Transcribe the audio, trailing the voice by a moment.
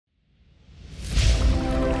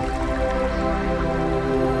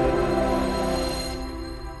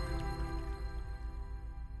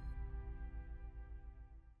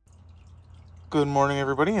Good morning,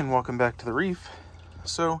 everybody, and welcome back to the reef.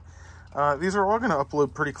 So these are all going to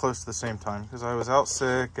upload pretty close to the same time because I was out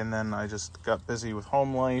sick and then I just got busy with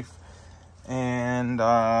home life. And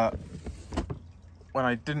when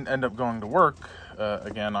I didn't end up going to work,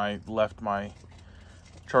 again, I left my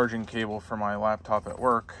charging cable for my laptop at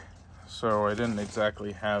work. So I didn't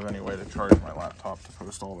exactly have any way to charge my laptop to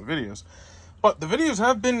post all the videos. But the videos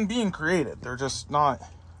have been being created. They're just not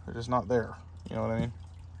there. You know what I mean?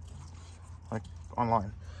 Like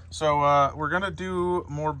online. So we're gonna do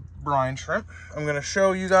more brine shrimp. I'm gonna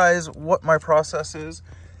show you guys what my process is.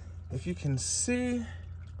 If you can see,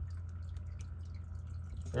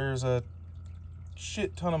 there's a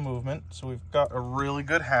shit ton of movement. So we've got a really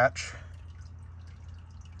good hatch.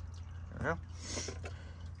 There we go.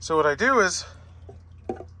 So what I do is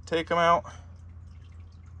take them out.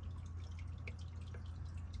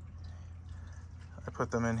 I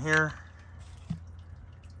put them in here.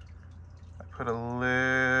 I put a little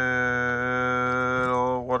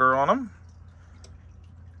water on them.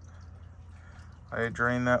 I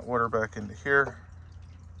drain that water back into here.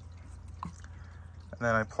 And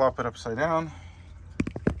then I plop it upside down.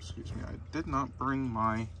 Excuse me, I did not bring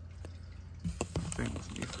my thing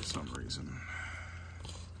with me for some reason.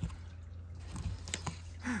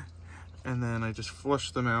 And then I just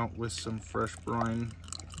flush them out with some fresh brine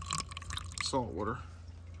salt water.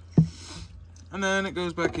 And then it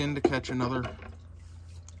goes back in to catch another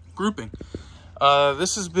grouping.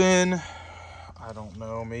 This has been, I don't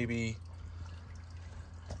know, maybe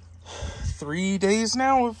 3 days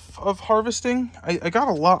now of harvesting. I got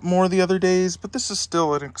a lot more the other days, but this is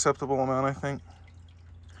still an acceptable amount, I think.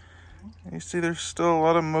 You see there's still a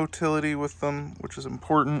lot of motility with them, which is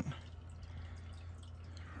important,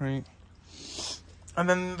 right? And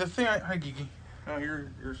then the thing hi Gigi. Oh, you're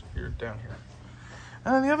down here.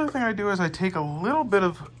 And then the other thing I do is I take a little bit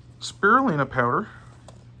of spirulina powder.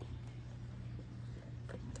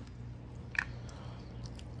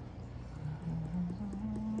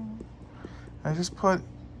 I just put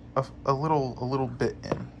a little bit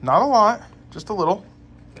in. Not a lot, just a little.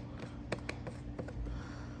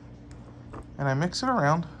 And I mix it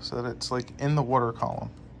around so that it's like in the water column.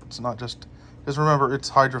 It's not just, because remember, it's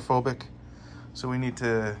hydrophobic. So we need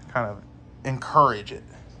to kind of encourage it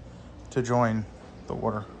to join the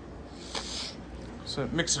water. So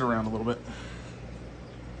mix it around a little bit.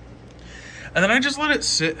 And then I just let it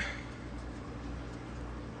sit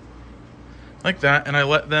like that, and I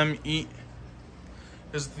let them eat.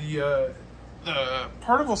 Because the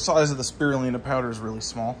particle size of the spirulina powder is really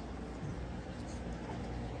small.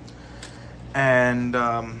 And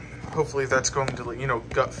hopefully that's going to, you know,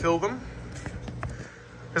 gut fill them.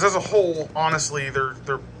 Because as a whole, honestly, they're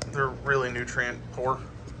really nutrient poor.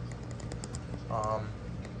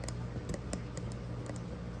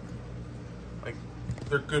 Like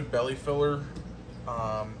they're good belly filler,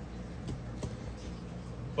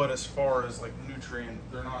 but as far as like nutrient,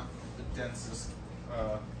 they're not the densest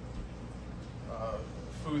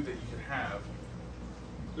food that you can have.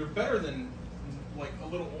 They're better than like a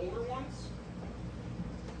little older ones.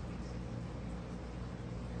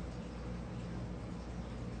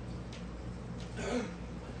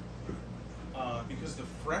 Because the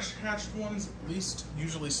fresh hatched ones at least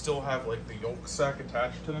usually still have like the yolk sac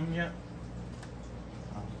attached to them yet.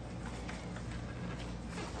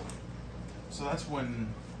 So that's why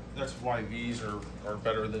these are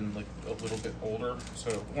better than like a little bit older.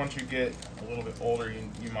 So once you get a little bit older,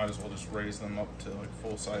 you might as well just raise them up to like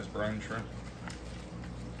full-size brine shrimp.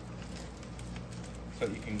 So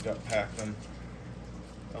you can gut pack them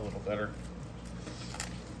a little better.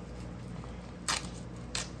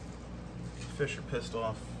 Fish are pissed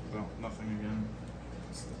off about nothing again.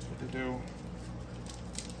 That's what they do.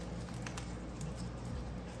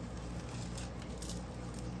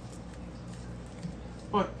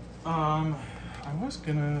 But I was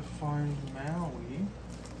gonna find Maui.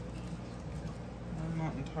 I'm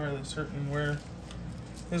not entirely certain where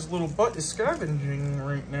his little butt is scavenging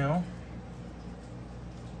right now.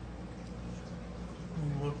 Let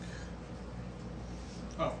me look.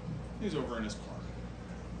 Oh, he's over in his car.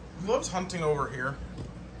 He loves hunting over here,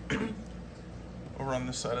 over on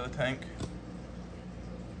this side of the tank.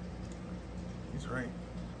 He's right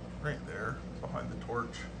there behind the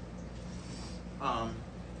torch.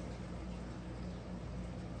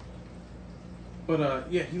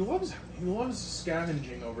 Yeah, he loves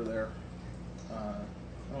scavenging over there. I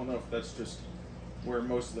don't know if that's just where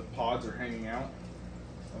most of the pods are hanging out.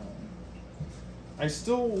 I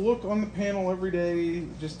still look on the panel every day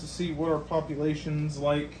just to see what our population's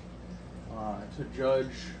like. To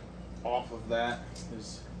judge off of that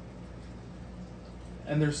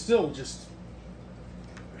and they're still just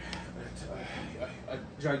a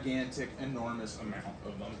gigantic, enormous amount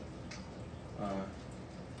of them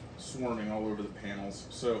swarming all over the panels.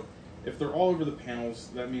 So if they're all over the panels,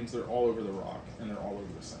 that means they're all over the rock and they're all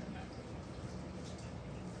over the sand.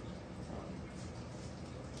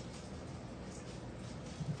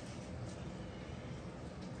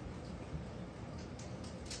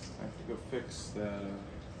 I have to go fix that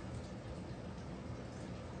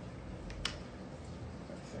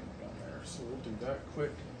thing down there. So we'll do that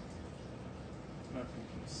quick. I don't know if you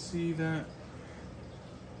can see that.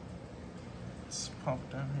 It's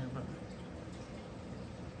popped down here, but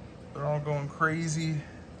they're all going crazy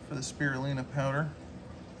for the spirulina powder.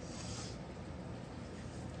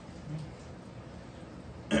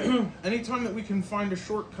 Anytime that we can find a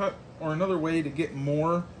shortcut or another way to get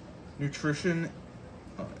more nutrition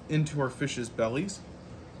into our fish's bellies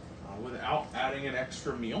without adding an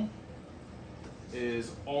extra meal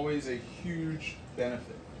is always a huge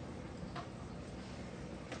benefit.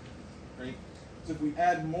 Right? So if we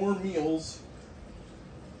add more meals,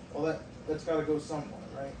 well, that's got to go somewhere,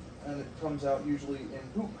 right? And it comes out usually in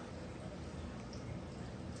poop.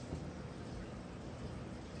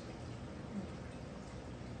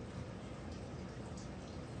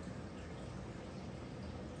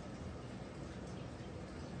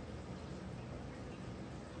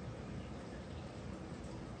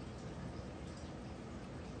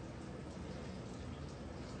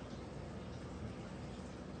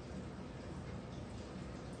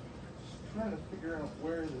 Trying to figure out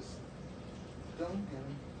where this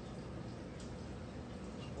Duncan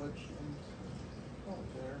wedged in. Oh,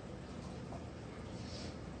 there.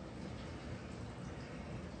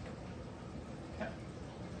 Okay.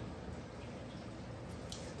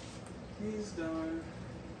 He's done.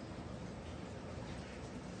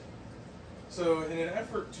 So, in an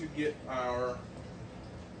effort to get our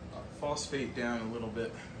phosphate down a little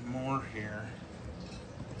bit more here.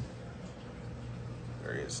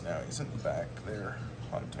 There he is now. He's in the back there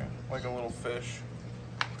hunting like a little fish.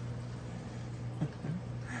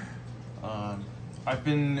 I've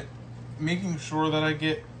been making sure that I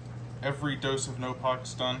get every dose of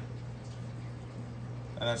Nopox done.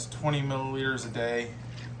 And that's 20 milliliters a day.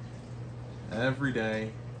 Every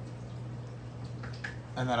day.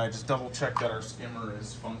 And then I just double check that our skimmer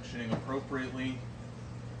is functioning appropriately.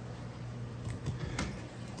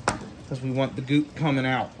 Because we want the goop coming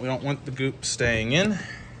out. We don't want the goop staying in.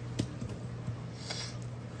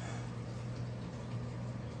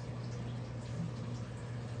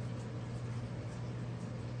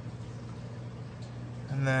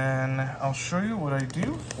 And then I'll show you what I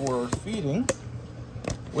do for feeding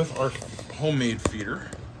with our homemade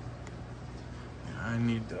feeder. I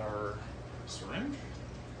need our syringe.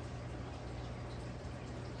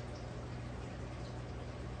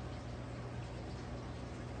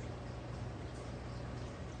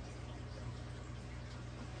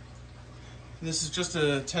 This is just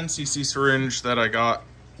a 10 cc syringe that I got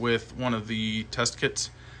with one of the test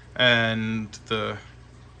kits, and the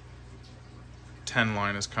 10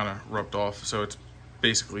 line is kind of rubbed off, so it's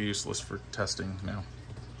basically useless for testing now.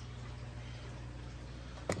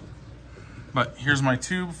 But here's my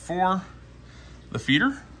tube for the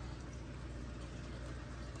feeder.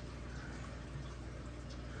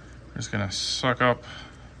 We're just gonna suck up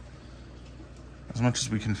as much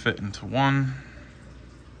as we can fit into one.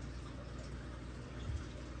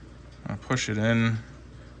 I'll push it in.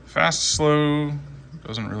 Fast, slow,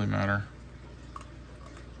 doesn't really matter.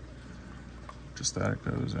 Just that it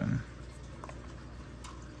goes in.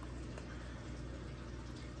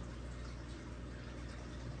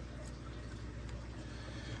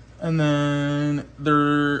 And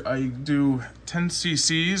then I do 10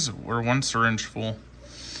 cc's or 1 syringe full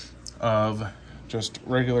of just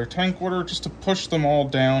regular tank water just to push them all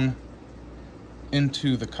down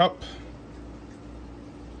into the cup.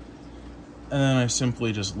 And then I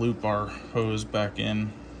simply just loop our hose back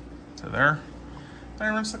in to there.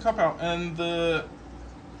 Then I rinse the cup out, and the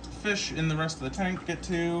fish in the rest of the tank get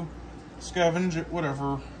to scavenge at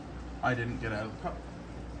whatever I didn't get out of the cup.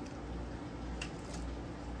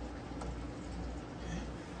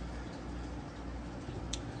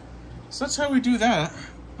 So that's how we do that.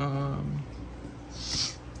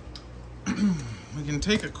 We can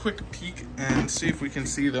take a quick peek and see if we can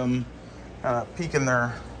see them peeking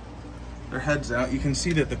their heads out. You can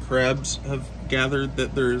see that the crabs have gathered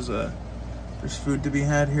that there's food to be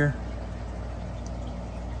had here.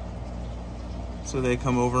 So they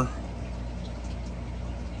come over.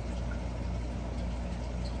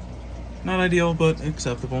 Not ideal, but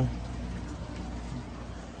acceptable.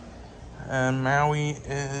 And Maui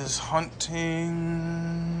is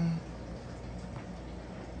hunting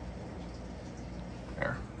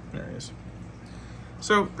anyways.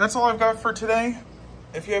 So that's all I've got for today.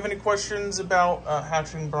 If you have any questions about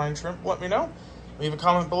hatching brine shrimp, let me know. Leave a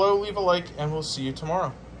comment below, leave a like, and we'll see you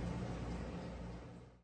tomorrow.